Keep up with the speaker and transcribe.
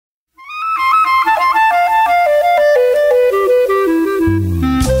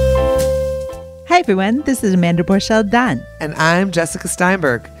everyone, this is Amanda Borchel-Dan. And I'm Jessica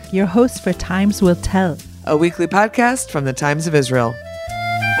Steinberg, your host for Times Will Tell, a weekly podcast from the Times of Israel.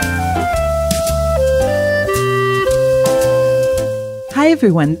 Hi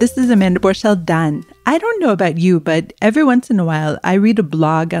everyone, this is Amanda Borchel-Dan. I don't know about you, but every once in a while I read a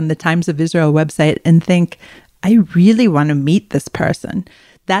blog on the Times of Israel website and think, I really want to meet this person.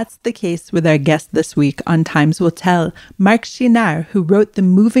 That's the case with our guest this week on Times Will Tell, Marc Sheinar, who wrote the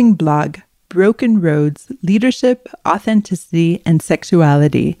moving blog, Broken Roads, Leadership, Authenticity, and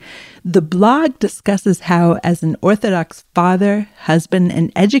Sexuality. The blog discusses how, as an Orthodox father, husband,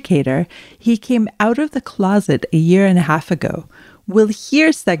 and educator, he came out of the closet a year and a half ago. We'll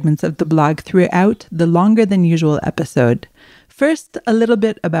hear segments of the blog throughout the longer than usual episode. First, a little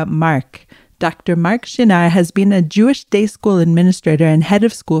bit about Marc. Dr. Marc Sheinar has been a Jewish day school administrator and head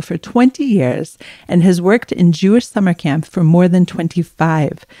of school for 20 years and has worked in Jewish summer camp for more than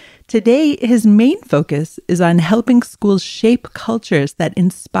 25. Today, his main focus is on helping schools shape cultures that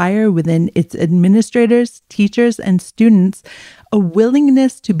inspire within its administrators, teachers, and students a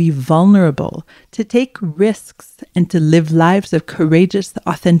willingness to be vulnerable, to take risks, and to live lives of courageous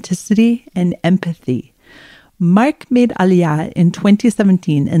authenticity and empathy. Marc made Aliyah in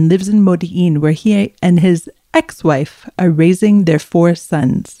 2017 and lives in Modi'in, where he and his ex-wife are raising their 4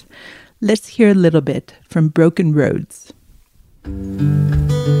 sons. Let's hear a little bit from Broken Roads.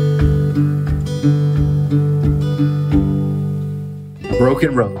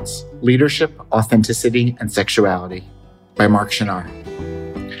 Broken Roads, Leadership, Authenticity, and Sexuality by Marc Sheinar.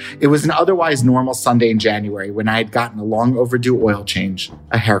 It was an otherwise normal Sunday in January when I had gotten a long overdue oil change,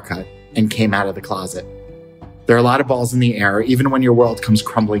 a haircut, and came out of the closet. There are a lot of balls in the air, even when your world comes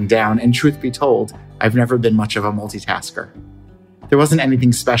crumbling down, and truth be told, I've never been much of a multitasker. There wasn't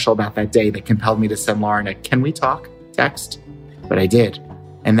anything special about that day that compelled me to send Lauren a "Can we talk?" text, but I did,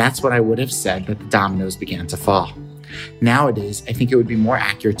 and that's what I would have said that the dominoes began to fall. Nowadays, I think it would be more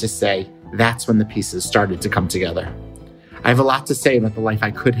accurate to say that's when the pieces started to come together. I have a lot to say about the life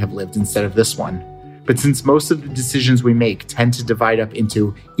I could have lived instead of this one, but since most of the decisions we make tend to divide up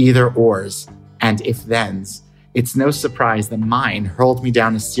into either-ors and if-thens, it's no surprise that mine hurled me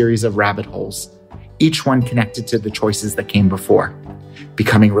down a series of rabbit holes, each one connected to the choices that came before.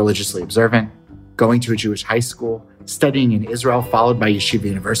 Becoming religiously observant, going to a Jewish high school, studying in Israel followed by Yeshiva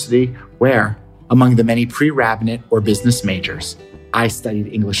University, where, among the many pre-rabbinate or business majors, I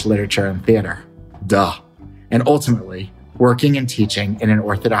studied English literature and theater. Duh. And ultimately, working and teaching in an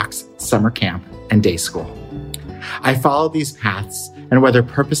Orthodox summer camp and day school. I followed these paths, and whether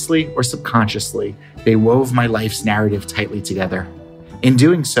purposely or subconsciously, they wove my life's narrative tightly together. In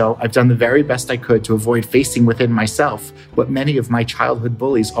doing so, I've done the very best I could to avoid facing within myself what many of my childhood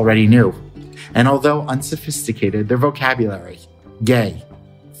bullies already knew. And although unsophisticated, their vocabulary, gay,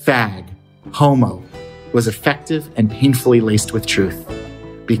 fag, homo, was effective and painfully laced with truth.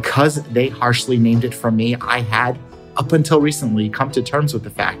 Because they harshly named it for me, I had, up until recently, come to terms with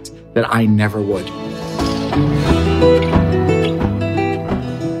the fact that I never would.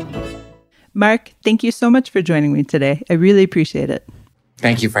 Marc, thank you so much for joining me today. I really appreciate it.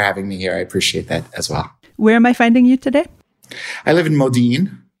 Thank you for having me here. I appreciate that as well. Where am I finding you today? I live in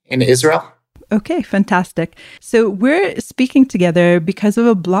Modi'in in Israel. Okay, fantastic. So we're speaking together because of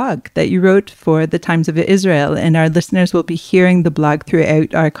a blog that you wrote for the Times of Israel, and our listeners will be hearing the blog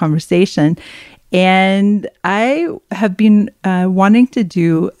throughout our conversation. And I have been wanting to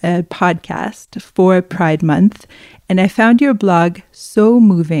do a podcast for Pride Month, and I found your blog so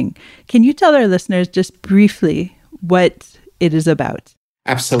moving. Can you tell our listeners just briefly what it is about?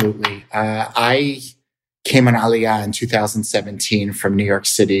 Absolutely. I came on Aliyah in 2017 from New York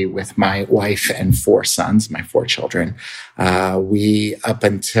City with my wife and 4 sons, my 4 children. We, up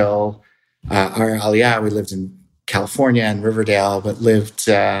until our Aliyah, we lived in California and Riverdale, but lived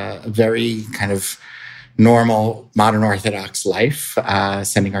a very kind of normal modern Orthodox life,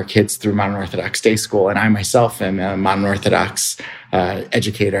 sending our kids through modern Orthodox day school. And I myself am a modern Orthodox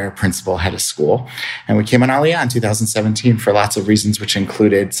educator, principal, head of school. And we came on Aliyah in 2017 for lots of reasons, which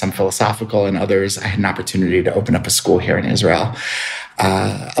included some philosophical and others. I had an opportunity to open up a school here in Israel.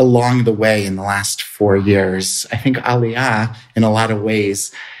 Along the way, in the last 4 years, I think Aliyah, in a lot of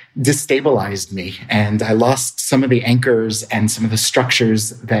ways, destabilized me, and I lost some of the anchors and some of the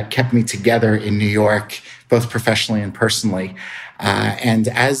structures that kept me together in New York, both professionally and personally. And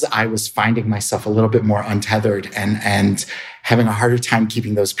as I was finding myself a little bit more untethered and having a harder time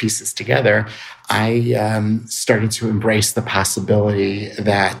keeping those pieces together, I started to embrace the possibility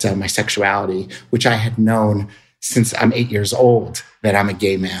that my sexuality, which I had known since I'm 8 years old that I'm a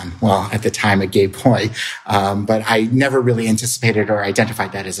gay man. Well, at the time, a gay boy. But I never really anticipated or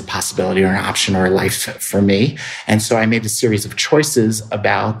identified that as a possibility or an option or a life for me. And so I made a series of choices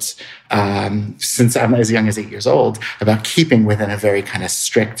about, since I'm as young as 8 years old, about keeping within a very kind of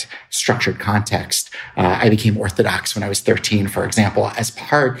strict, structured context. I became Orthodox when I was 13, for example, as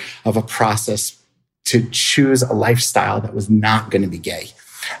part of a process to choose a lifestyle that was not going to be gay.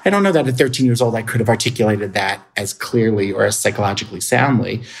 I don't know that at 13 years old I could have articulated that as clearly or as psychologically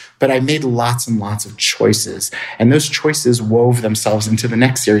soundly, but I made lots and lots of choices. And those choices wove themselves into the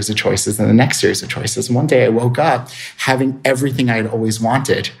next series of choices and the next series of choices. And one day I woke up having everything I had always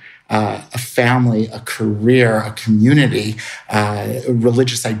wanted. A family, a career, a community,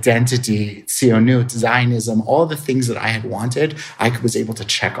 religious identity, Tzionut, Zionism, all the things that I had wanted, I was able to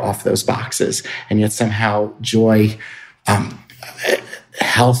check off those boxes. And yet somehow joy,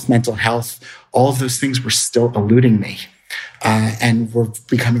 health, mental health, all of those things were still eluding me and were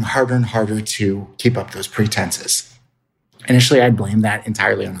becoming harder and harder to keep up those pretenses. Initially, I blamed that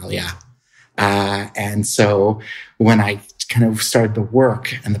entirely on Aliyah. And so when I kind of started the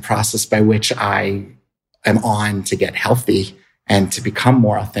work and the process by which I am on to get healthy and to become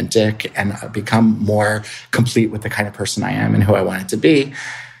more authentic and become more complete with the kind of person I am and who I wanted to be,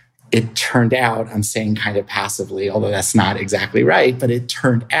 it turned out, I'm saying kind of passively, although that's not exactly right, but it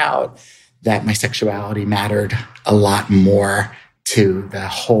turned out that my sexuality mattered a lot more to the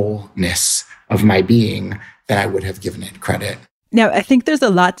wholeness of my being than I would have given it credit. Now, I think there's a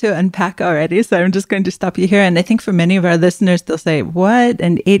lot to unpack already, so I'm just going to stop you here. And I think for many of our listeners, they'll say, what,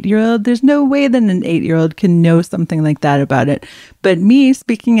 an 8-year-old? There's no way that an 8-year-old can know something like that about it. But me,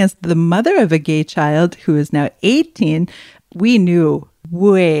 speaking as the mother of a gay child who is now 18, we knew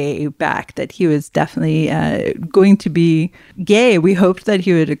way back that he was definitely going to be gay. We hoped that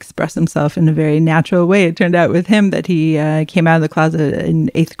he would express himself in a very natural way. It turned out with him that he came out of the closet in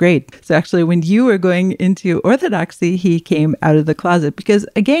 8th grade. So actually, when you were going into Orthodoxy, he came out of the closet because,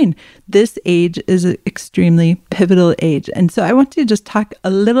 again, this age is an extremely pivotal age. And so I want to just talk a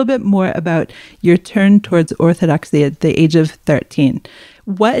little bit more about your turn towards Orthodoxy at the age of 13.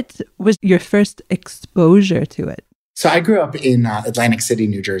 What was your first exposure to it? So I grew up in Atlantic City,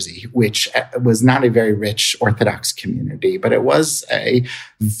 New Jersey, which was not a very rich Orthodox community, but it was a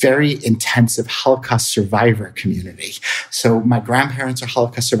very intensive Holocaust survivor community. So my grandparents are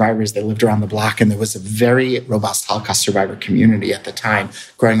Holocaust survivors. They lived around the block, and there was a very robust Holocaust survivor community at the time,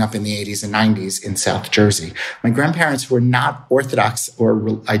 growing up in the 80s and 90s in South Jersey. My grandparents, who were not Orthodox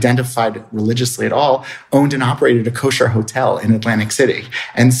or identified religiously at all, owned and operated a kosher hotel in Atlantic City.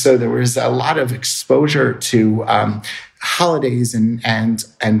 And so there was a lot of exposure to holidays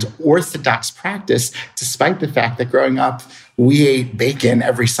and Orthodox practice, despite the fact that growing up, we ate bacon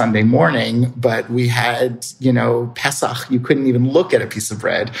every Sunday morning, but we had, Pesach, you couldn't even look at a piece of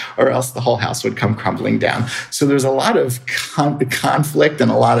bread or else the whole house would come crumbling down. So there was a lot of conflict and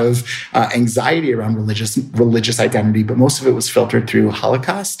a lot of anxiety around religious identity, but most of it was filtered through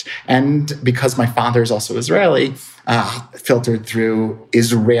Holocaust. And because my father is also Israeli, filtered through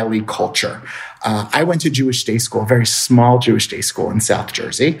Israeli culture. I went to Jewish day school, a very small Jewish day school in South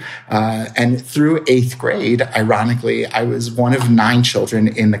Jersey. And through 8th grade, ironically, I was one of 9 children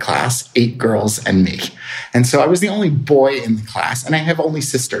in the class, 8 girls and me. And so I was the only boy in the class, and I have only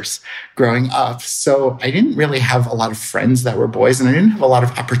sisters growing up. So I didn't really have a lot of friends that were boys, and I didn't have a lot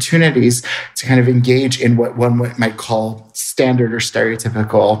of opportunities to kind of engage in what one might call standard or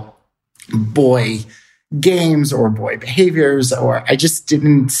stereotypical boy games or boy behaviors, or I just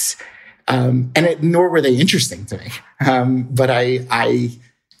didn't, nor were they interesting to me. But I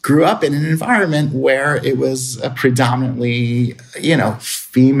grew up in an environment where it was a predominantly,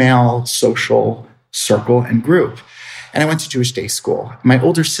 female social circle and group. And I went to Jewish day school. My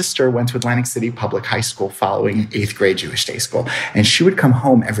older sister went to Atlantic City Public High School following 8th grade Jewish day school. And she would come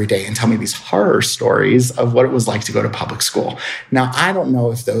home every day and tell me these horror stories of what it was like to go to public school. Now, I don't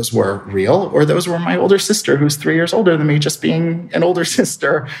know if those were real or those were my older sister, who's 3 years older than me, just being an older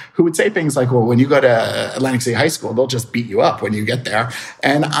sister, who would say things like, well, when you go to Atlantic City High School, they'll just beat you up when you get there.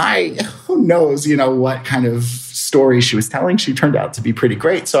 And who knows, what kind of story she was telling. She turned out to be pretty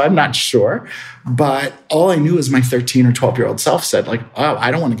great. So I'm not sure. But all I knew is my 13 or 12-year-old self said, oh,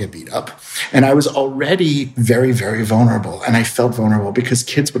 I don't want to get beat up. And I was already very, very vulnerable. And I felt vulnerable because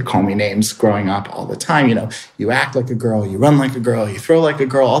kids would call me names growing up all the time. You act like a girl, you run like a girl, you throw like a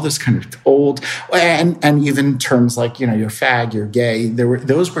girl, all this kind of old, and even terms like, you're fag, you're gay.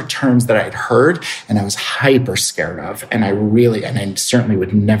 Those were terms that I'd heard and I was hyper scared of. And I certainly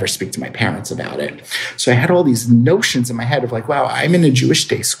would never speak to my parents about it. So I had all these notions in my head of wow, I'm in a Jewish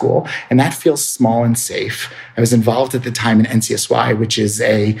day school and that feels small and safe. I was involved at the time in NCSY, which is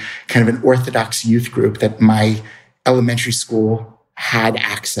a kind of an Orthodox youth group that my elementary school had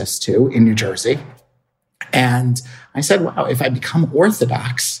access to in New Jersey. And I said, wow, if I become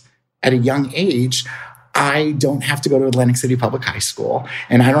Orthodox at a young age, I don't have to go to Atlantic City Public High School,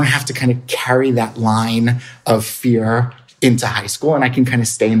 and I don't have to kind of carry that line of fear into high school, and I can kind of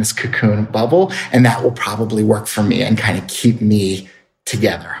stay in this cocoon bubble, and that will probably work for me and kind of keep me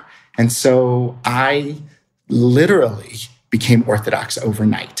together. And so I literally became Orthodox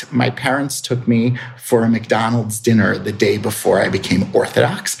overnight. My parents took me for a McDonald's dinner the day before I became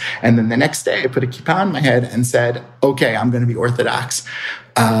Orthodox. And then the next day I put a kippah on my head and said, okay, I'm going to be Orthodox.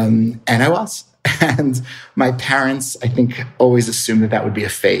 And I was. And my parents, I think, always assumed that would be a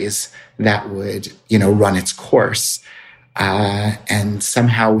phase that would, run its course. And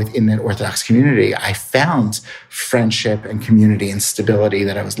somehow within that Orthodox community, I found friendship and community and stability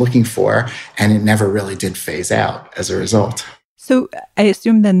that I was looking for. And it never really did phase out as a result. So I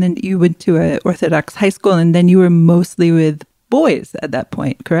assume then that you went to an Orthodox high school and then you were mostly with boys at that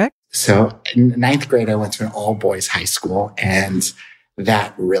point, correct? So in ninth grade, I went to an all-boys high school, and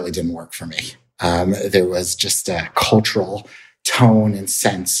that really didn't work for me. There was just a cultural tone and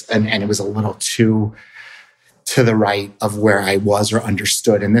sense, and it was a little too to the right of where I was or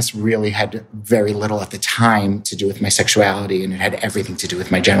understood. And this really had very little at the time to do with my sexuality, and it had everything to do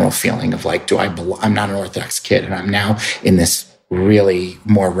with my general feeling of like, do I belong? I'm not an Orthodox kid, and I'm now in this really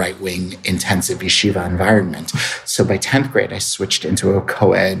more right-wing, intensive yeshiva environment. So by 10th grade, I switched into a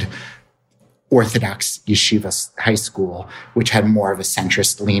co-ed Orthodox yeshiva high school, which had more of a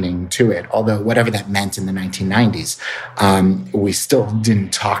centrist leaning to it. Although whatever that meant in the 1990s, we still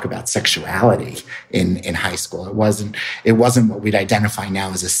didn't talk about sexuality in high school. It wasn't what we'd identify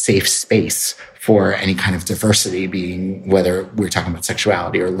now as a safe space for any kind of diversity, being whether we're talking about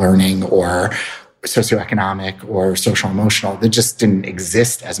sexuality or learning or socioeconomic or social emotional. That just didn't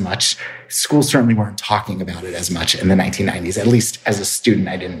exist as much. Schools certainly weren't talking about it as much in the 1990s. At least as a student,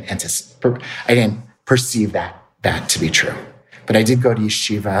 I didn't perceive that to be true. But I did go to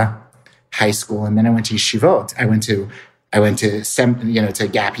yeshiva high school, and then I went to yeshivot. I went to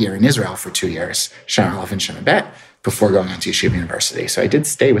gap year in Israel for 2 years, Shana Aleph and Shana Bet, before going on to Yeshiva University. So I did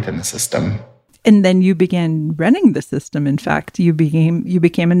stay within the system. And then you began running the system. In fact, you became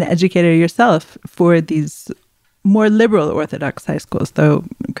an educator yourself for these more liberal Orthodox high schools, though,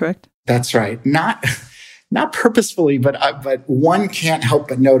 correct? That's right. Not purposefully, but one can't help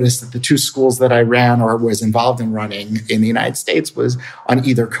but notice that the two schools that I ran or was involved in running in the United States was on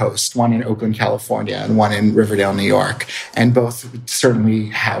either coast, one in Oakland, California, and one in Riverdale, New York. And both certainly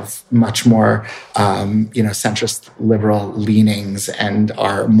have much more, centrist liberal leanings and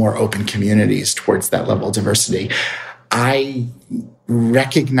are more open communities towards that level of diversity. I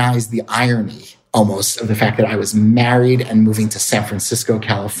recognize the irony almost of the fact that I was married and moving to San Francisco,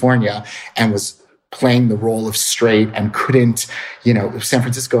 California, and was playing the role of straight and couldn't, San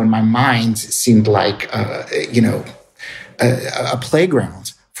Francisco in my mind seemed like, a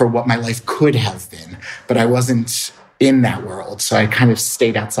playground for what my life could have been, but I wasn't in that world. So I kind of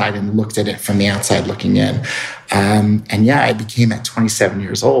stayed outside and looked at it from the outside looking in. I became at 27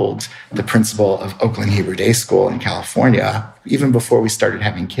 years old, the principal of Oakland Hebrew Day School in California, even before we started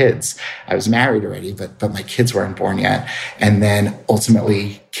having kids. I was married already, but my kids weren't born yet. And then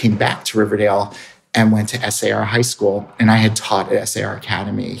ultimately came back to Riverdale and went to SAR High School. And I had taught at SAR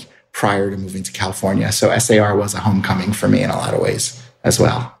Academy prior to moving to California. So SAR was a homecoming for me in a lot of ways as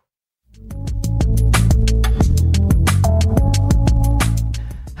well.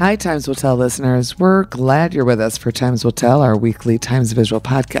 Hi, Times Will Tell listeners. We're glad you're with us for Times Will Tell, our weekly Times of Israel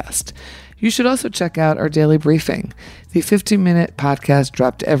podcast. You should also check out our daily briefing, the 15-minute podcast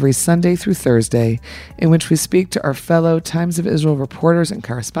dropped every Sunday through Thursday, in which we speak to our fellow Times of Israel reporters and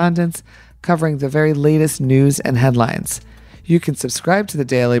correspondents, covering the very latest news and headlines. You can subscribe to the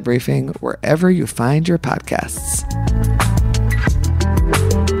daily briefing wherever you find your podcasts.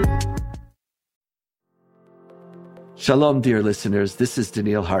 Shalom, dear listeners. This is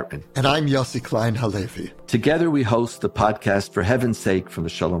Daniel Hartman. And I'm Yossi Klein Halevi. Together we host the podcast For Heaven's Sake from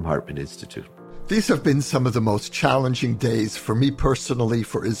the Shalom Hartman Institute. These have been some of the most challenging days for me personally,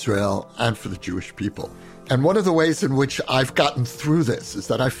 for Israel, and for the Jewish people. And one of the ways in which I've gotten through this is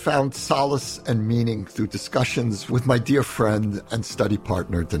that I've found solace and meaning through discussions with my dear friend and study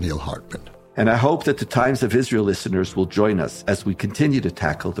partner, Daniel Hartman. And I hope that the Times of Israel listeners will join us as we continue to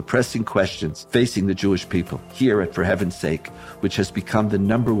tackle the pressing questions facing the Jewish people here at For Heaven's Sake, which has become the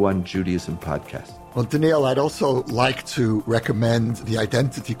 #1 Judaism podcast. Well, Daniel, I'd also like to recommend the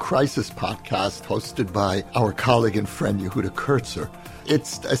Identity Crisis podcast hosted by our colleague and friend Yehuda Kurtzer.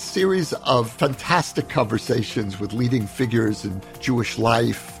 It's a series of fantastic conversations with leading figures in Jewish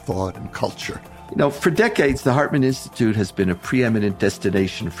life, thought, and culture. You know, for decades, the Hartman Institute has been a preeminent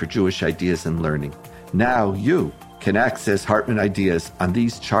destination for Jewish ideas and learning. Now you can access Hartman ideas on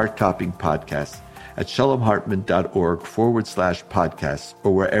these chart-topping podcasts at shalomhartman.org/podcasts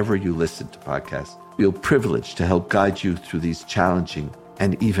or wherever you listen to podcasts. We feel privileged to help guide you through these challenging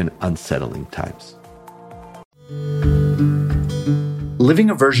and even unsettling times. Living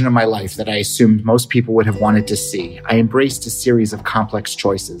a version of my life that I assumed most people would have wanted to see, I embraced a series of complex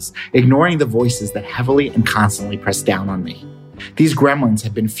choices, ignoring the voices that heavily and constantly pressed down on me. These gremlins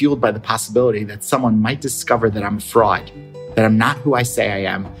have been fueled by the possibility that someone might discover that I'm a fraud, that I'm not who I say I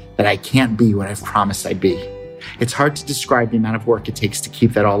am, that I can't be what I've promised I'd be. It's hard to describe the amount of work it takes to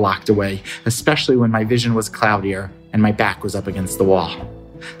keep that all locked away, especially when my vision was cloudier and my back was up against the wall.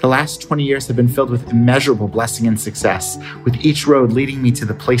 The last 20 years have been filled with immeasurable blessing and success, with each road leading me to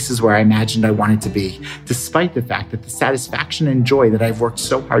the places where I imagined I wanted to be, despite the fact that the satisfaction and joy that I've worked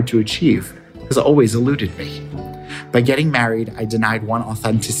so hard to achieve has always eluded me. By getting married, I denied one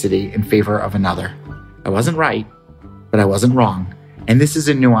authenticity in favor of another. I wasn't right, but I wasn't wrong. And this is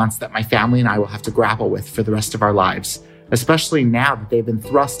a nuance that my family and I will have to grapple with for the rest of our lives, especially now that they've been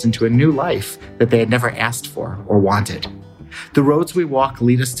thrust into a new life that they had never asked for or wanted. The roads we walk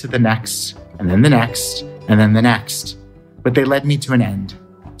lead us to the next, and then the next, and then the next. But they led me to an end.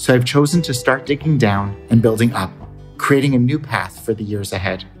 So I've chosen to start digging down and building up, creating a new path for the years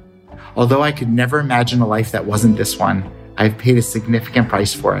ahead. Although I could never imagine a life that wasn't this one, I've paid a significant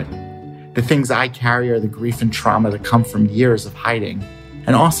price for it. The things I carry are the grief and trauma that come from years of hiding,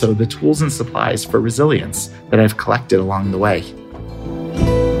 and also the tools and supplies for resilience that I've collected along the way.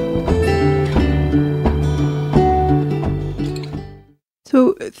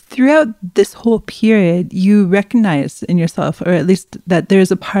 So throughout this whole period, you recognize in yourself, or at least that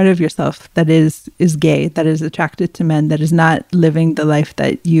there's a part of yourself that is gay, that is attracted to men, that is not living the life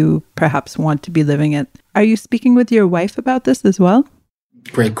that you perhaps want to be living it. Are you speaking with your wife about this as well?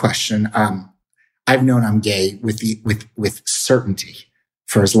 Great question. I've known I'm gay with certainty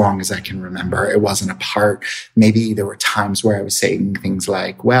for as long as I can remember. It wasn't a part. Maybe there were times where I was saying things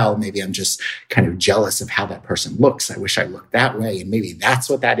like, well, maybe I'm just kind of jealous of how that person looks. I wish I looked that way. And maybe that's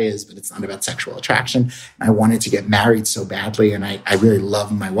what that is, but it's not about sexual attraction. I wanted to get married so badly. And I really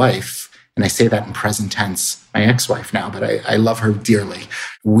love my wife. And I say that in present tense, my ex-wife now, but I love her dearly.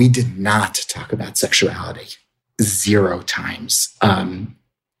 We did not talk about sexuality 0 times.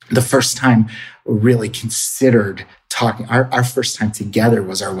 The first time we really considered talking, our first time together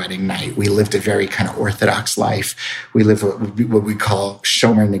was our wedding night. We lived a very kind of Orthodox life. We lived what we call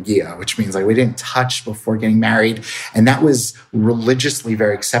Shomer Negia, which means like we didn't touch before getting married. And that was religiously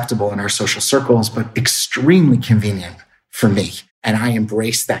very acceptable in our social circles, but extremely convenient for me. And I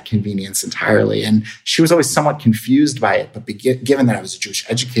embraced that convenience entirely. And she was always somewhat confused by it. But given that I was a Jewish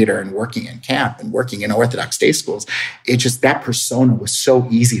educator and working in camp and working in Orthodox day schools, that persona was so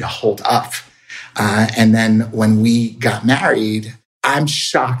easy to hold up. And then when we got married, I'm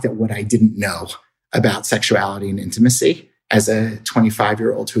shocked at what I didn't know about sexuality and intimacy as a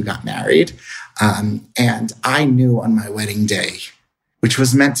 25-year-old who got married. And I knew on my wedding day, which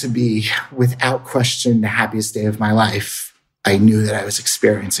was meant to be, without question, the happiest day of my life, I knew that I was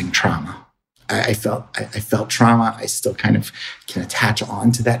experiencing trauma. I felt trauma. I still kind of can attach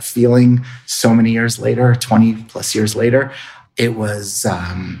on to that feeling so many years later, 20 plus years later. It was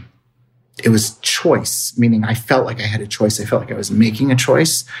choice, meaning I felt like I had a choice. I felt like I was making a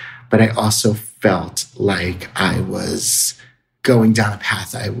choice, but I also felt like I was going down a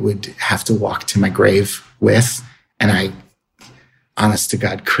path I would have to walk to my grave with. And I, honest to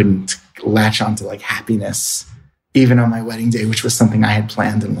God, couldn't latch onto like happiness even on my wedding day, which was something I had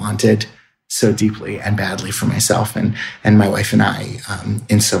planned and wanted so deeply and badly for myself. And my wife and I,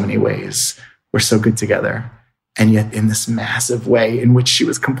 in so many ways, were so good together. And yet in this massive way in which she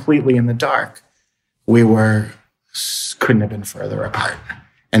was completely in the dark, we couldn't have been further apart.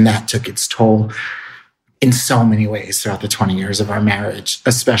 And that took its toll in so many ways throughout the 20 years of our marriage,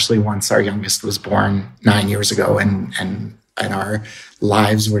 especially once our youngest was born 9 years ago and our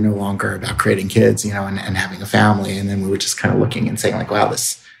lives were no longer about creating kids, and having a family. And then we were just kind of looking and saying like, wow,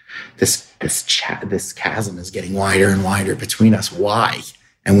 this chasm is getting wider and wider between us. Why?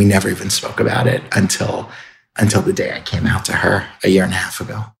 And we never even spoke about it until the day I came out to her a year and a half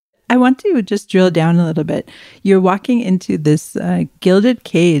ago. I want to just drill down a little bit. You're walking into this gilded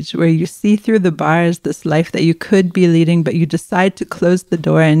cage where you see through the bars this life that you could be leading, but you decide to close the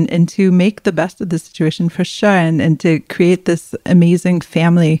door and to make the best of the situation for sure, and to create this amazing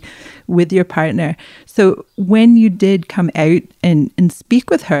family with your partner. So when you did come out and speak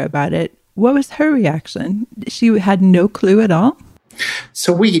with her about it, what was her reaction? She had no clue at all?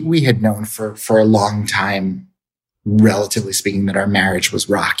 So we had known for a long time, relatively speaking, that our marriage was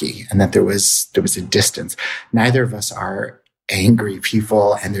rocky and that there was a distance. Neither of us are angry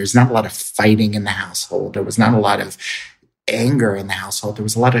people, and there's not a lot of fighting in the household. There was not a lot of anger in the household. There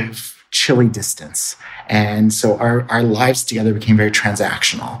was a lot of chilly distance. And so our lives together became very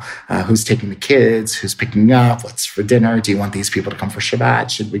transactional. Who's taking the kids? Who's picking up? What's for dinner? Do you want these people to come for Shabbat?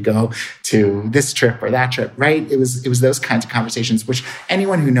 Should we go to this trip or that trip? Right? It was those kinds of conversations, which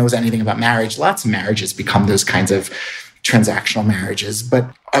anyone who knows anything about marriage, lots of marriages become those kinds of transactional marriages.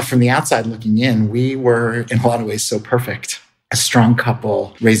 But from the outside looking in, we were in a lot of ways so perfect. A strong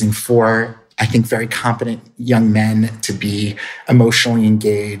couple raising 4, I think, very competent young men to be emotionally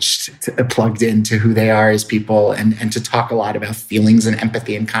engaged, plugged into who they are as people, and to talk a lot about feelings and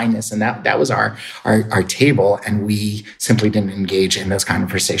empathy and kindness. And that was our table. And we simply didn't engage in those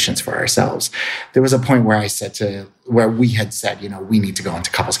conversations for ourselves. There was a point where where we had said, we need to go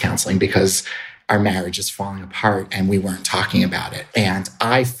into couples counseling because our marriage is falling apart and we weren't talking about it. And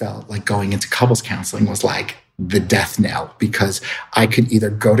I felt like going into couples counseling was like the death knell, because I could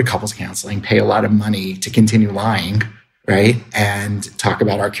either go to couples counseling, pay a lot of money to continue lying, right? And talk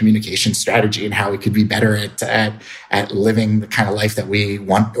about our communication strategy and how we could be better at living the kind of life that we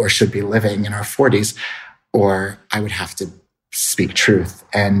want or should be living in our 40s, or I would have to speak truth.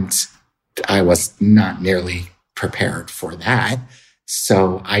 And I was not nearly prepared for that.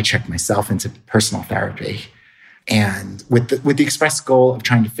 So I checked myself into personal therapy, and with the express goal of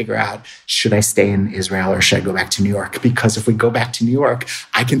trying to figure out, should I stay in Israel or should I go back to New York? Because if we go back to New York,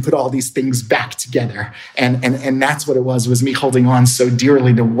 I can put all these things back together. And that's what it was me holding on so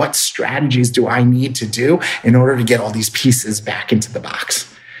dearly to what strategies do I need to do in order to get all these pieces back into the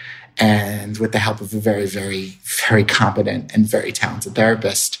box. And with the help of a very, very, very competent and very talented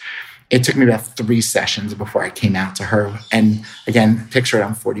therapist, it took me about 3 sessions before I came out to her. And again, picture it,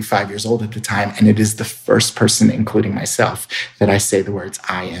 I'm 45 years old at the time, and it is the first person, including myself, that I say the words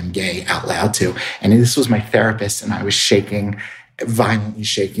 "I am gay" out loud to. And this was my therapist, and I was shaking, violently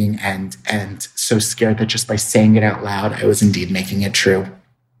shaking, and so scared that just by saying it out loud, I was indeed making it true,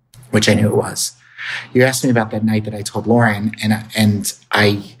 which I knew it was. You asked me about that night that I told Lauren, and I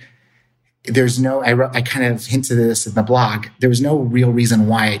kind of hinted at this in the blog. There was no real reason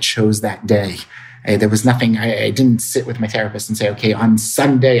why I chose that day. There was nothing. I didn't sit with my therapist and say, okay, on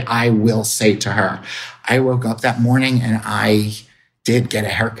Sunday, I will say to her. I woke up that morning and I did get a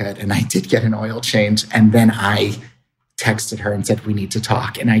haircut and I did get an oil change. And then I texted her and said, we need to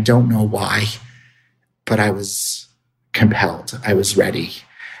talk. And I don't know why, but I was compelled. I was ready.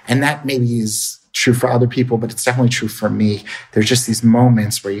 And that maybe is true for other people, but it's definitely true for me. There's just these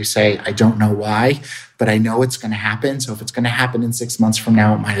moments where you say, I don't know why, but I know it's going to happen. So if it's going to happen in 6 months from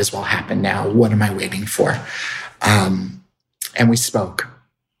now, it might as well happen now. What am I waiting for? And we spoke,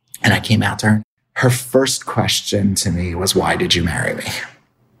 and I came out to her. Her first question to me was, why did you marry me?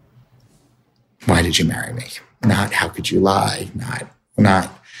 Why did you marry me? Not, how could you lie? Not,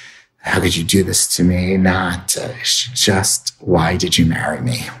 how could you do this to me? Not just, why did you marry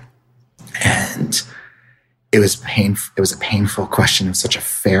me? And it was painful. It was a painful question. It was such a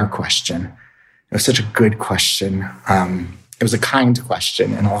fair question. It was such a good question. It was a kind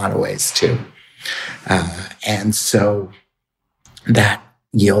question in a lot of ways too. And so that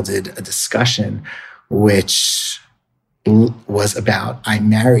yielded a discussion which was about, I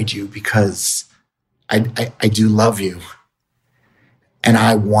married you because I do love you. And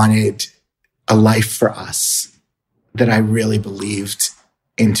I wanted a life for us that I really believed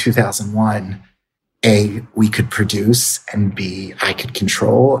in 2001, A, we could produce, and B, I could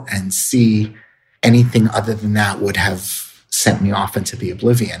control, and C, anything other than that would have sent me off into the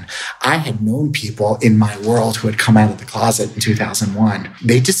oblivion. I had known people in my world who had come out of the closet in 2001.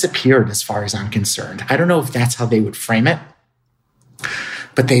 They disappeared as far as I'm concerned. I don't know if that's how they would frame it,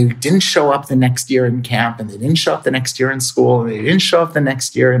 but they didn't show up the next year in camp, and they didn't show up the next year in school, and they didn't show up the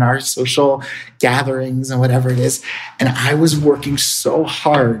next year in our social gatherings and whatever it is. And I was working so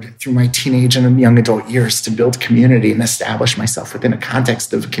hard through my teenage and young adult years to build community and establish myself within a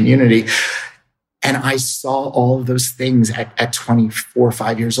context of community. And I saw all of those things at 24 or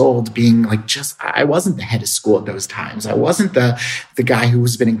 5 years old being like, I wasn't the head of school at those times. I wasn't the guy who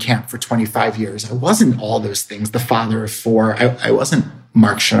has been in camp for 25 years. I wasn't all those things, the father of 4. I wasn't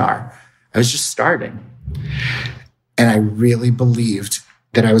Mark Shinar. I was just starting. And I really believed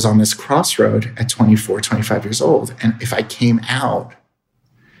that I was on this crossroad at 24, 25 years old. And if I came out,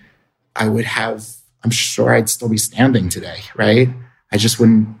 I'm sure I'd still be standing today, right?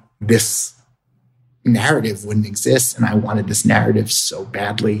 This narrative wouldn't exist. And I wanted this narrative so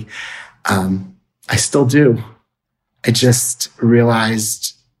badly. I still do. I just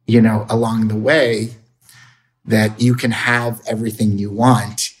realized, along the way that you can have everything you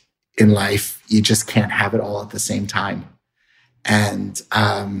want in life. You just can't have it all at the same time. And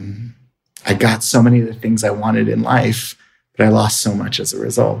I got so many of the things I wanted in life, but I lost so much as a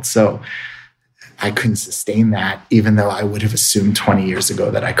result. So I couldn't sustain that, even though I would have assumed 20 years ago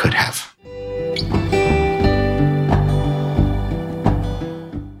that I could have.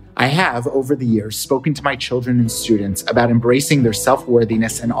 I have, over the years, spoken to my children and students about embracing their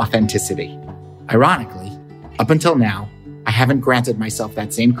self-worthiness and authenticity. Ironically, up until now, I haven't granted myself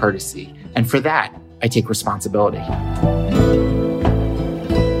that same courtesy, and for that, I take responsibility.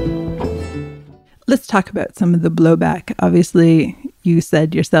 Let's talk about some of the blowback. Obviously, you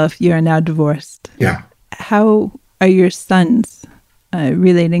said yourself you are now divorced. Yeah. How are your sons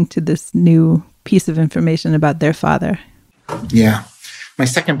relating to this new piece of information about their father? Yeah. My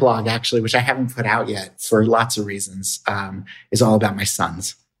second blog, actually, which I haven't put out yet for lots of reasons, is all about my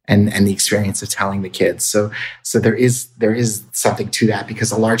sons and the experience of telling the kids. So there is something to that,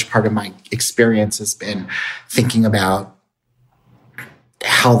 because a large part of my experience has been thinking about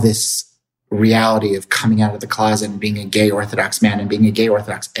how this reality of coming out of the closet and being a gay Orthodox man and being a gay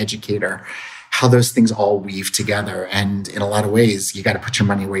Orthodox educator, how those things all weave together. And in a lot of ways, you got to put your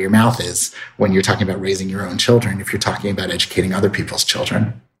money where your mouth is when you're talking about raising your own children, if you're talking about educating other people's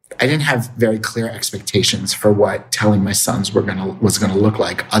children. I didn't have very clear expectations for what telling my sons was going to look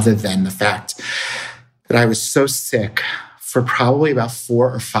like, other than the fact that I was so sick for probably about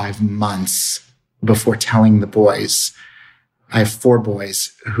 4 or 5 months before telling the boys. I have 4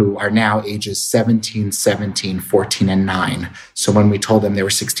 boys who are now ages 17, 14, and 9. So when we told them, they were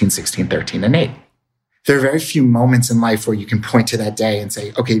 16, 13, and 8. There are very few moments in life where you can point to that day and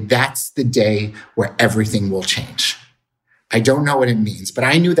say, okay, that's the day where everything will change. I don't know what it means, but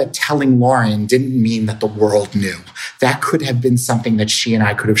I knew that telling Lauren didn't mean that the world knew. That could have been something that she and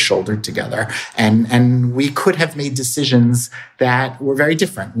I could have shouldered together. And we could have made decisions that were very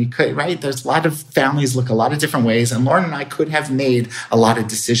different. We could, right? There's a lot of families look a lot of different ways. And Lauren and I could have made a lot of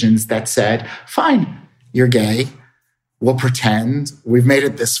decisions that said, fine, you're gay. We'll pretend we've made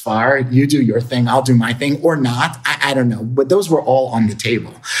it this far. You do your thing, I'll do my thing, or not. I don't know. But those were all on the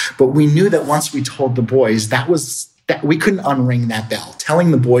table. But we knew that once we told the boys, that we couldn't unring that bell.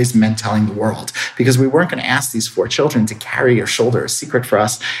 Telling the boys meant telling the world, because we weren't going to ask these 4 children to carry or shoulder a secret for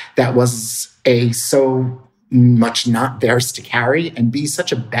us that was so much not theirs to carry, and be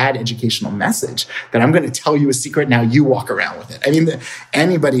such a bad educational message that I'm going to tell you a secret, now you walk around with it. I mean,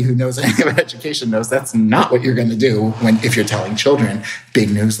 anybody who knows anything about education knows that's not what you're going to do if you're telling children big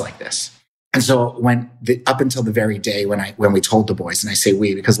news like this. And so up until the very day when we told the boys, and I say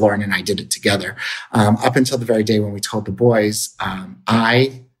we because Lauren and I did it together, up until the very day when we told the boys,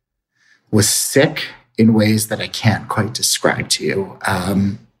 I was sick in ways that I can't quite describe to you.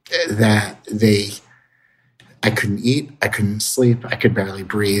 I couldn't eat, I couldn't sleep, I could barely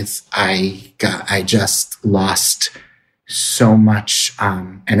breathe. I just lost so much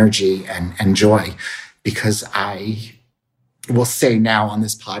energy and joy, because I will say now on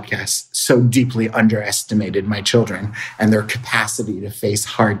this podcast, so deeply underestimated my children and their capacity to face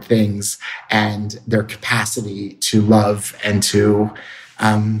hard things and their capacity to love and to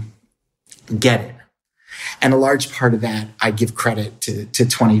get it. And a large part of that, I give credit to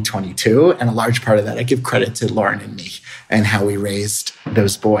 2022. And a large part of that, I give credit to Lauren and me and how we raised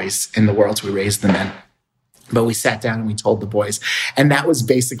those boys in the worlds we raised them in. But we sat down and we told the boys. And that was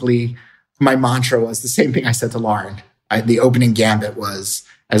basically, my mantra was the same thing I said to Lauren. The opening gambit was,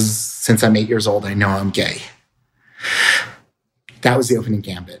 since I'm 8 years old, I know I'm gay. That was the opening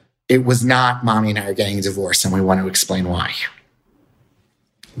gambit. It was not, mommy and I are getting a divorce and we want to explain why.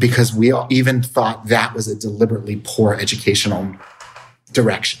 Because we all even thought that was a deliberately poor educational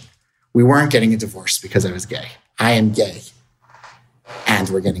direction. We weren't getting a divorce because I was gay. I am gay. And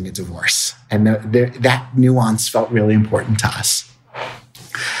we're getting a divorce. And that nuance felt really important to us.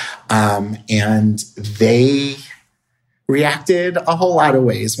 And they reacted a whole lot of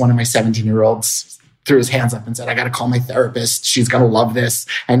ways. One of my 17-year-olds threw his hands up and said, I got to call my therapist. She's going to love this.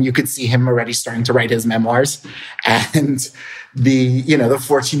 And you could see him already starting to write his memoirs. And the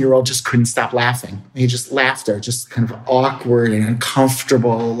 14-year-old just couldn't stop laughing. He just laughter, just kind of awkward and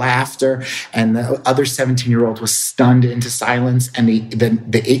uncomfortable laughter. And the other 17-year-old was stunned into silence. And the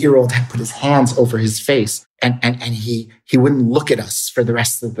 8-year-old had put his hands over his face. And he wouldn't look at us for the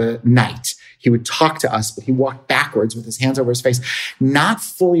rest of the night. He would talk to us, but he walked backwards with his hands over his face, not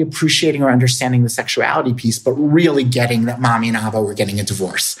fully appreciating or understanding the sexuality piece, but really getting that mommy and Abba were getting a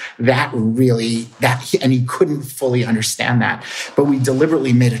divorce. And he couldn't fully understand that. But we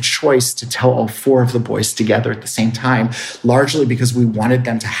deliberately made a choice to tell all 4 of the boys together at the same time, largely because we wanted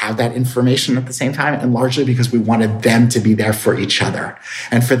them to have that information at the same time, and largely because we wanted them to be there for each other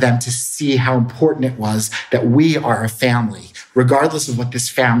and for them to see how important it was that we are a family. Regardless of what this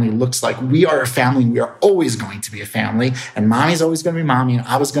family looks like, we are a family. We are always going to be a family. And mommy's always going to be mommy, and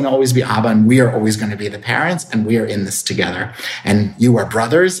Abba's going to always be Abba, and we are always going to be the parents, and we are in this together. And you are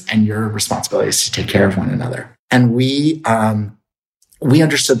brothers, and your responsibility is to take care of one another. And we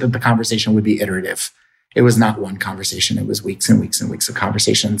understood that the conversation would be iterative. It was not one conversation. It was weeks and weeks and weeks of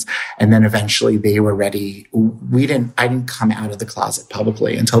conversations. And then eventually they were ready. I didn't come out of the closet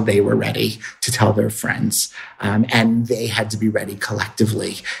publicly until they were ready to tell their friends. And they had to be ready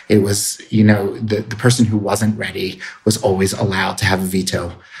collectively. It was, the person who wasn't ready was always allowed to have a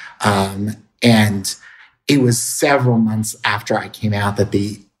veto. And it was several months after I came out that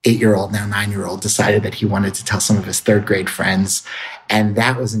the 8-year-old, now 9-year-old, decided that he wanted to tell some of his 3rd grade friends. And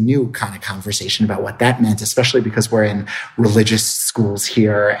that was a new kind of conversation about what that meant, especially because we're in religious schools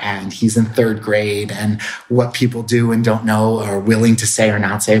here and he's in 3rd grade, and what people do and don't know or willing to say or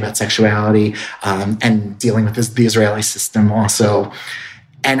not say about sexuality, and dealing with the Israeli system also.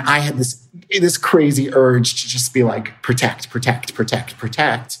 And I had this crazy urge to just be like, protect.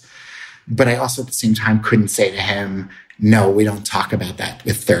 But I also at the same time couldn't say to him, no, we don't talk about that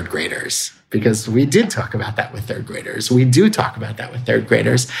with 3rd graders, because we did talk about that with 3rd graders. We do talk about that with 3rd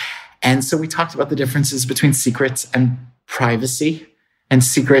graders. And so we talked about the differences between secrets and privacy. And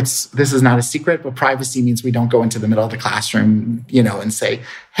secrets, this is not a secret, but privacy means we don't go into the middle of the classroom, and say,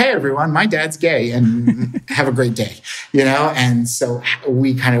 hey, everyone, my dad's gay, and have a great day, And so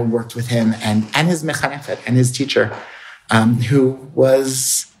we kind of worked with him and his mechanechet and his teacher, who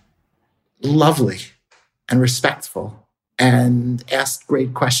was lovely and respectful and asked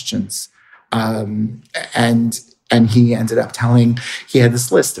great questions. And he ended up he had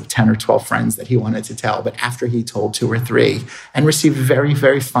this list of 10 or 12 friends that he wanted to tell. But after he told 2 or 3 and received very,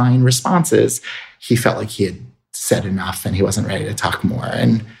 very fine responses, he felt like he had said enough and he wasn't ready to talk more.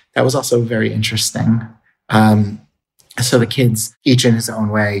 And that was also very interesting. So the kids, each in his own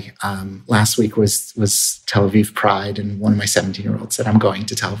way, last week was Tel Aviv Pride. And one of my 17-year-olds said, I'm going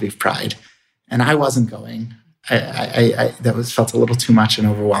to Tel Aviv Pride. And I wasn't going. Felt a little too much and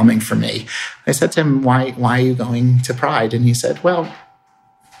overwhelming for me. I said to him, why are you going to Pride? And he said, well,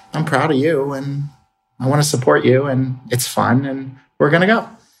 I'm proud of you and I want to support you and it's fun and we're going to go.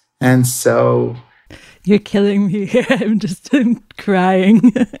 And so... You're killing me here. I'm just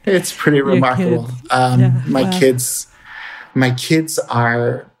crying. It's pretty remarkable. My kids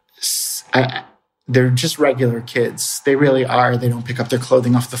are... They're just regular kids. They really are. They don't pick up their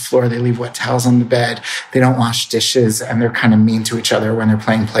clothing off the floor. They leave wet towels on the bed. They don't wash dishes, and they're kind of mean to each other when they're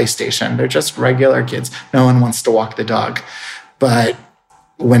playing PlayStation. They're just regular kids. No one wants to walk the dog. But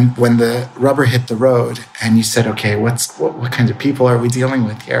when the rubber hit the road and you said, okay, what kinds of people are we dealing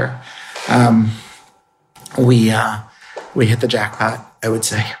with here? We hit the jackpot, I would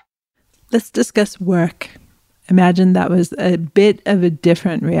say. Let's discuss work. Imagine that was a bit of a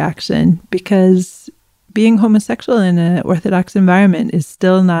different reaction, because being homosexual in an Orthodox environment is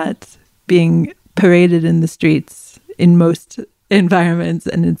still not being paraded in the streets in most environments,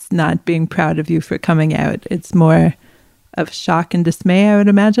 and it's not being proud of you for coming out. It's more of shock and dismay, I would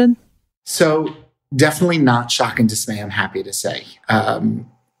imagine. So definitely not shock and dismay, I'm happy to say.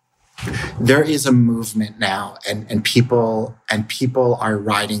 There is a movement now, and people are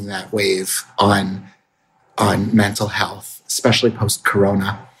riding that wave on mental health, especially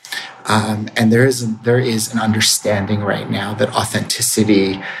post-corona. And there is an understanding right now that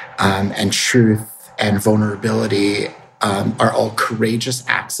authenticity and truth and vulnerability are all courageous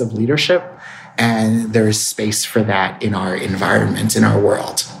acts of leadership. And there is space for that in our environment, in our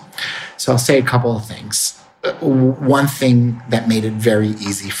world. So I'll say a couple of things. One thing that made it very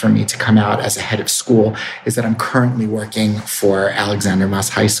easy for me to come out as a head of school is that I'm currently working for Alexander Mas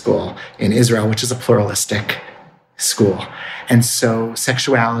High School in Israel, which is a pluralistic school. And so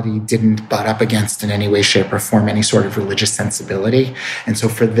sexuality didn't butt up against in any way, shape, or form any sort of religious sensibility. And so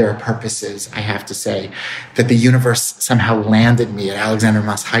for their purposes, I have to say that the universe somehow landed me at Alexander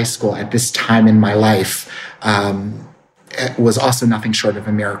Muss High School at this time in my life was also nothing short of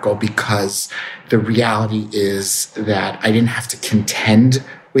a miracle, because the reality is that I didn't have to contend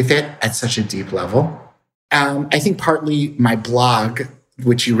with it at such a deep level. I think partly my blog,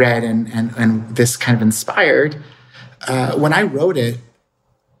 which you read and this kind of inspired, when I wrote it,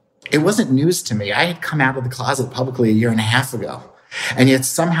 it wasn't news to me. I had come out of the closet publicly a year and a half ago. And yet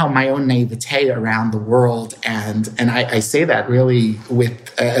somehow my own naivete around the world, and I say that really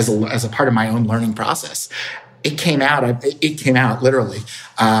with as a part of my own learning process, it came out literally.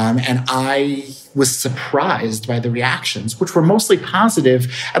 And I was surprised by the reactions, which were mostly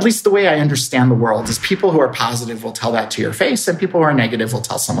positive. At least the way I understand the world is people who are positive will tell that to your face, and people who are negative will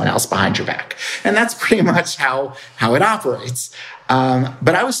tell someone else behind your back. And that's pretty much how it operates.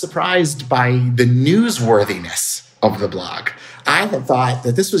 But I was surprised by the newsworthiness of the blog. I had thought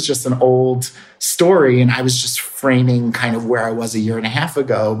that this was just an old story, and I was just framing kind of where I was a year and a half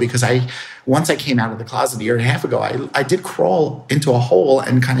ago, because once I came out of the closet a year and a half ago, I did crawl into a hole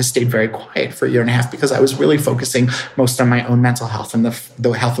and kind of stayed very quiet for a year and a half, because I was really focusing most on my own mental health and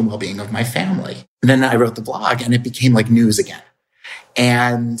the health and well-being of my family. And then I wrote the blog, and it became like news again.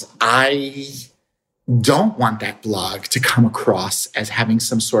 And I don't want that blog to come across as having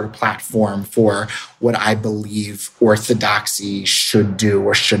some sort of platform for what I believe orthodoxy should do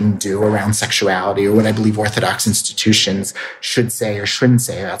or shouldn't do around sexuality, or what I believe orthodox institutions should say or shouldn't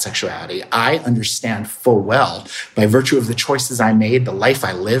say about sexuality. I understand full well, by virtue of the choices I made, the life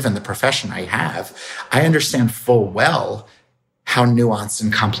I live, and the profession I have, I understand full well how nuanced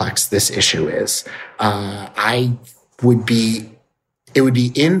and complex this issue is. It would be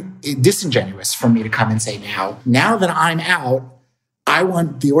disingenuous for me to come and say now that I'm out, I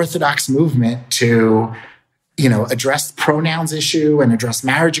want the Orthodox movement to, address the pronouns issue and address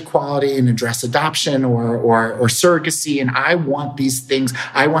marriage equality and address adoption or surrogacy. And I want these things.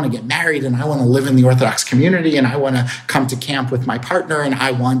 I want to get married, and I want to live in the Orthodox community, and I want to come to camp with my partner, and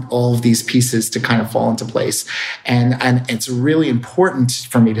I want all of these pieces to kind of fall into place. And it's really important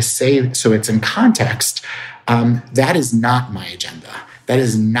for me to say, so it's in context, that is not my agenda. That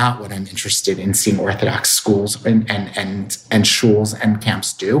is not what I'm interested in seeing Orthodox schools and shuls and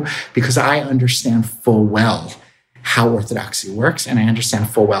camps do, because I understand full well how Orthodoxy works, and I understand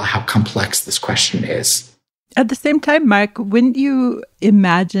full well how complex this question is. At the same time, Mark, wouldn't you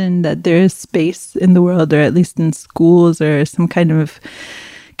imagine that there is space in the world, or at least in schools, or some kind of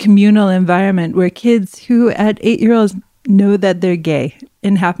communal environment where kids who at 8-year-olds know that they're gay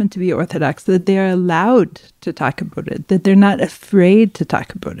and happen to be Orthodox, that they're allowed to talk about it, that they're not afraid to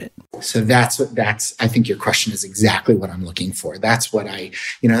talk about it? So I think your question is exactly what I'm looking for. That's what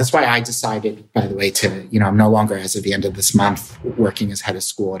that's why I decided, by the way, I'm no longer, as of the end of this month, working as head of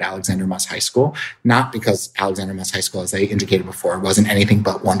school at Alexander Muss High School, not because Alexander Muss High School, as I indicated before, wasn't anything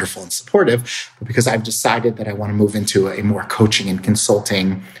but wonderful and supportive, but because I've decided that I want to move into a more coaching and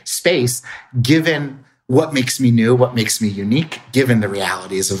consulting space, given what makes me new, what makes me unique, given the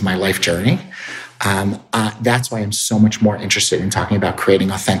realities of my life journey. That's why I'm so much more interested in talking about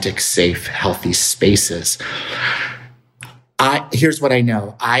creating authentic, safe, healthy spaces. Here's what I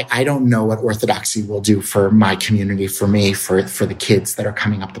know. I don't know what Orthodoxy will do for my community, for me, for the kids that are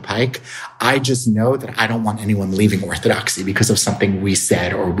coming up the pike. I just know that I don't want anyone leaving Orthodoxy because of something we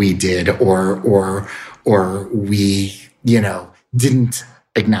said or we did or we, didn't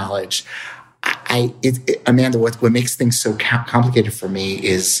acknowledge. Amanda, what makes things so complicated for me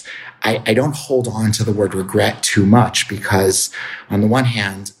is I don't hold on to the word regret too much, because on the one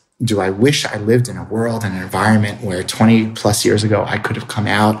hand, do I wish I lived in a world and an environment where 20 plus years ago I could have come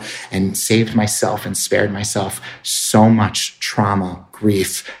out and saved myself and spared myself so much trauma,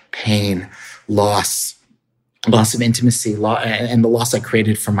 grief, pain, loss of intimacy, and the loss I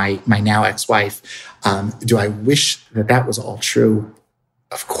created for my now ex-wife. Do I wish that was all true?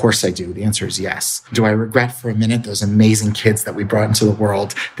 Of course I do. The answer is yes. Do I regret for a minute those amazing kids that we brought into the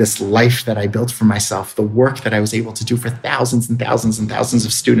world, this life that I built for myself, the work that I was able to do for thousands and thousands and thousands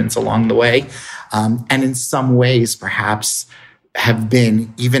of students along the way, and in some ways perhaps have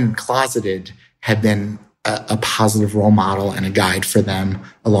been, even closeted, have been a positive role model and a guide for them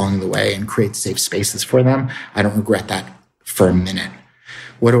along the way and create safe spaces for them? I don't regret that for a minute.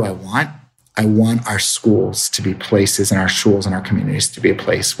 What do I want? I want our schools to be places, and our shuls and our communities to be a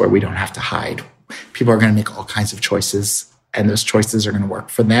place where we don't have to hide. People are going to make all kinds of choices, and those choices are going to work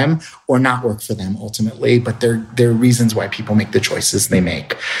for them or not work for them ultimately, but there are reasons why people make the choices they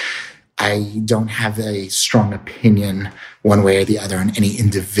make. I don't have a strong opinion one way or the other on any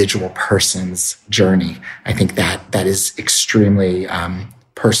individual person's journey. I think that is extremely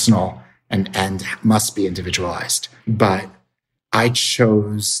personal and must be individualized. But I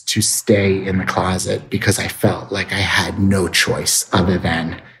chose to stay in the closet because I felt like I had no choice other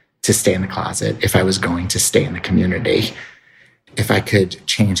than to stay in the closet if I was going to stay in the community. If I could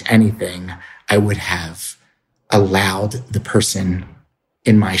change anything, I would have allowed the person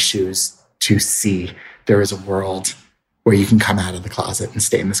in my shoes to see there is a world where you can come out of the closet and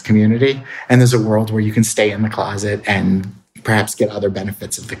stay in this community. And there's a world where you can stay in the closet and perhaps get other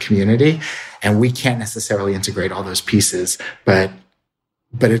benefits of the community. And we can't necessarily integrate all those pieces, but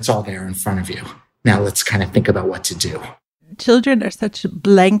it's all there in front of you. Now let's kind of think about what to do. Children are such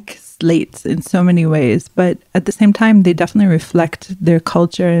blank slates in so many ways, but at the same time, they definitely reflect their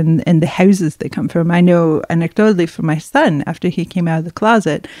culture and the houses they come from. I know anecdotally from my son, after he came out of the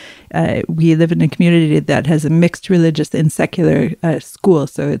closet, we live in a community that has a mixed religious and secular school.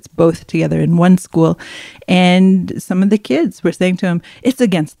 So it's both together in one school. And some of the kids were saying to him, it's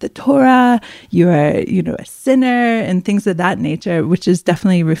against the Torah, you are, a sinner, and things of that nature, which is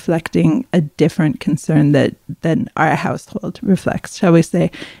definitely reflecting a different concern than our household reflects, shall we say.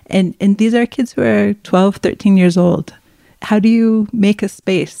 And these are kids who are 12, 13 years old. How do you make a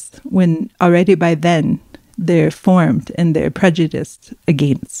space when already by then they're formed and they're prejudiced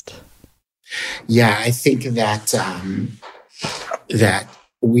against? Yeah, I think that that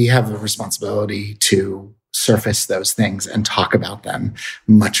we have a responsibility to surface those things and talk about them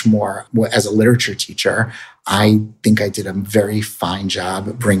much more. As a literature teacher, I think I did a very fine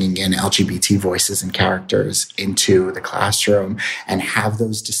job bringing in LGBT voices and characters into the classroom and have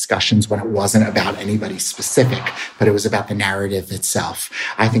those discussions when it wasn't about anybody specific, but it was about the narrative itself.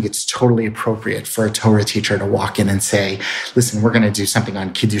 I think it's totally appropriate for a Torah teacher to walk in and say, listen, we're going to do something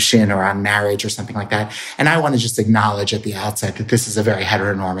on Kiddushin or on marriage or something like that. And I want to just acknowledge at the outset that this is a very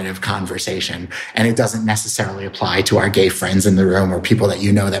heteronormative conversation and it doesn't necessarily apply to our gay friends in the room or people that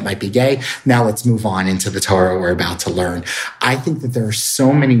that might be gay. Now let's move on into the Torah we're about to learn. I think that there are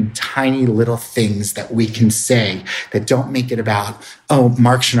so many tiny little things that we can say that don't make it about, oh,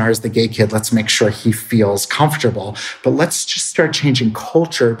 Mark Shinar is the gay kid, let's make sure he feels comfortable. But let's just start changing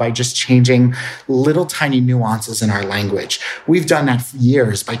culture by just changing little tiny nuances in our language. We've done that for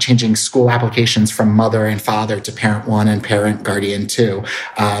years by changing school applications from mother and father to parent one and parent guardian two.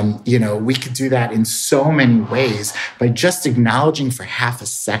 We could do that in so many ways by just acknowledging for half a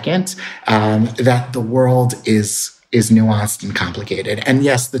second that the world is nuanced and complicated. And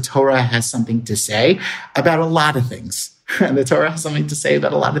yes, the Torah has something to say about a lot of things. The Torah has something to say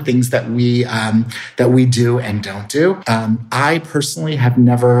about a lot of things that we do and don't do. I personally have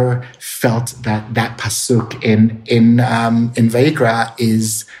never felt that pasuk in Vayikra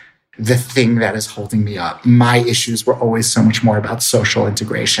is the thing that is holding me up. My issues were always so much more about social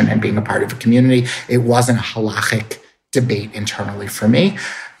integration and being a part of a community. It wasn't a halachic debate internally for me.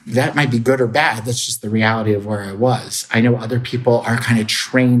 That might be good or bad. That's just the reality of where I was. I know other people are kind of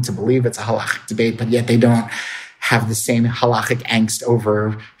trained to believe it's a halachic debate, but yet they don't have the same halachic angst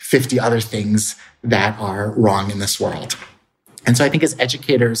over 50 other things that are wrong in this world. And so I think as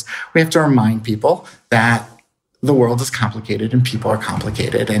educators, we have to remind people that the world is complicated and people are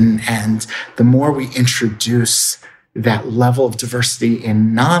complicated. And the more we introduce that level of diversity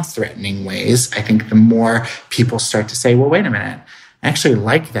in non-threatening ways, I think the more people start to say, well, wait a minute, I actually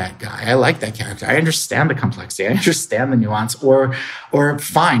like that guy. I like that character. I understand the complexity. I understand the nuance. Or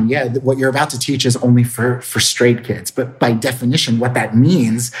fine, yeah, what you're about to teach is only for straight kids. But by definition, what that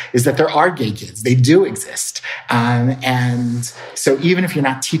means is that there are gay kids. They do exist. And so even if you're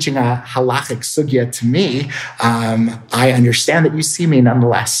not teaching a halachic sugya to me, I understand that you see me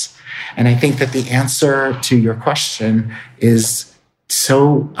nonetheless. And I think that the answer to your question is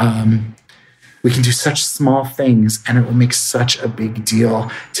so... we can do such small things and it will make such a big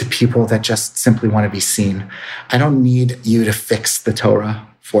deal to people that just simply want to be seen. I don't need you to fix the Torah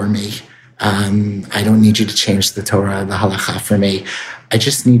for me. I don't need you to change the Torah, the halacha for me. I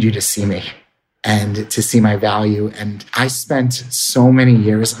just need you to see me and to see my value. And I spent so many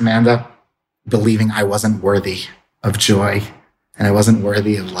years, Amanda, believing I wasn't worthy of joy and I wasn't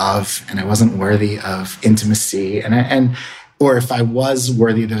worthy of love and I wasn't worthy of intimacy. Or if I was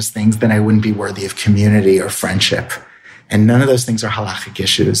worthy of those things, then I wouldn't be worthy of community or friendship. And none of those things are halachic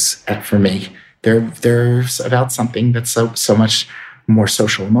issues for me. They're about something that's so much more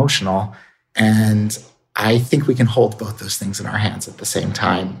social emotional. And I think we can hold both those things in our hands at the same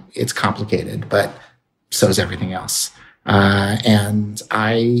time. It's complicated, but so is everything else. And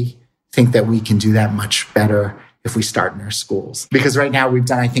I think that we can do that much better if we start in our schools. Because right now we've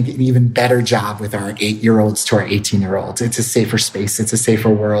done, I think, an even better job with our 8-year-olds to our 18-year-olds. It's a safer space. It's a safer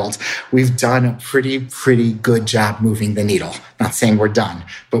world. We've done a pretty good job moving the needle. Not saying we're done,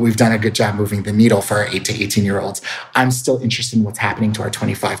 but we've done a good job moving the needle for our 8 to 18-year-olds. I'm still interested in what's happening to our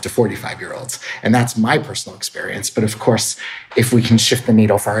 25 to 45-year-olds. And that's my personal experience. But of course, if we can shift the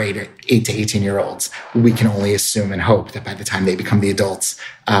needle for our 8 to 18-year-olds, we can only assume and hope that by the time they become the adults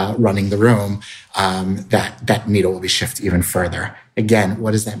running the room, that needle will be shifted even further. Again,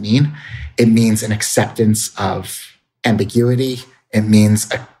 what does that mean? It means an acceptance of ambiguity. It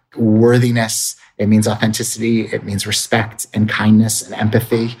means a worthiness. It means authenticity. It means respect and kindness and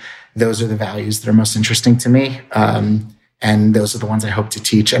empathy. Those are the values that are most interesting to me. And those are the ones I hope to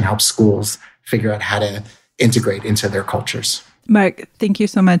teach and help schools figure out how to integrate into their cultures. Mark, thank you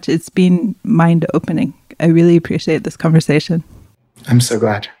so much. It's been mind-opening. I really appreciate this conversation. I'm so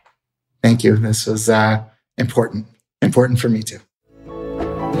glad. Thank you. This was important for me too.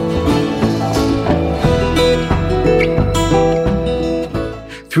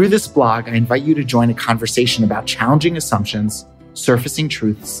 Through this blog, I invite you to join a conversation about challenging assumptions, surfacing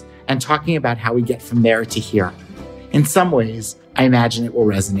truths, and talking about how we get from there to here. In some ways, I imagine it will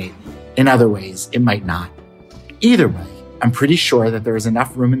resonate. In other ways, it might not. Either way, I'm pretty sure that there is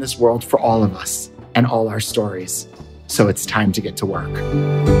enough room in this world for all of us and all our stories. So it's time to get to work.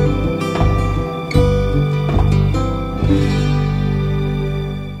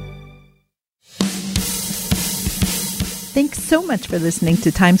 Thanks so much for listening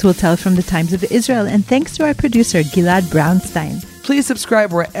to Times Will Tell from the Times of Israel, and thanks to our producer, Gilad Brownstein. Please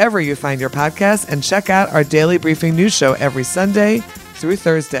subscribe wherever you find your podcasts and check out our daily briefing news show every Sunday through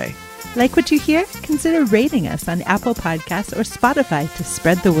Thursday. Like what you hear? Consider rating us on Apple Podcasts or Spotify to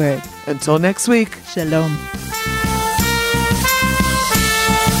spread the word. Until next week. Shalom.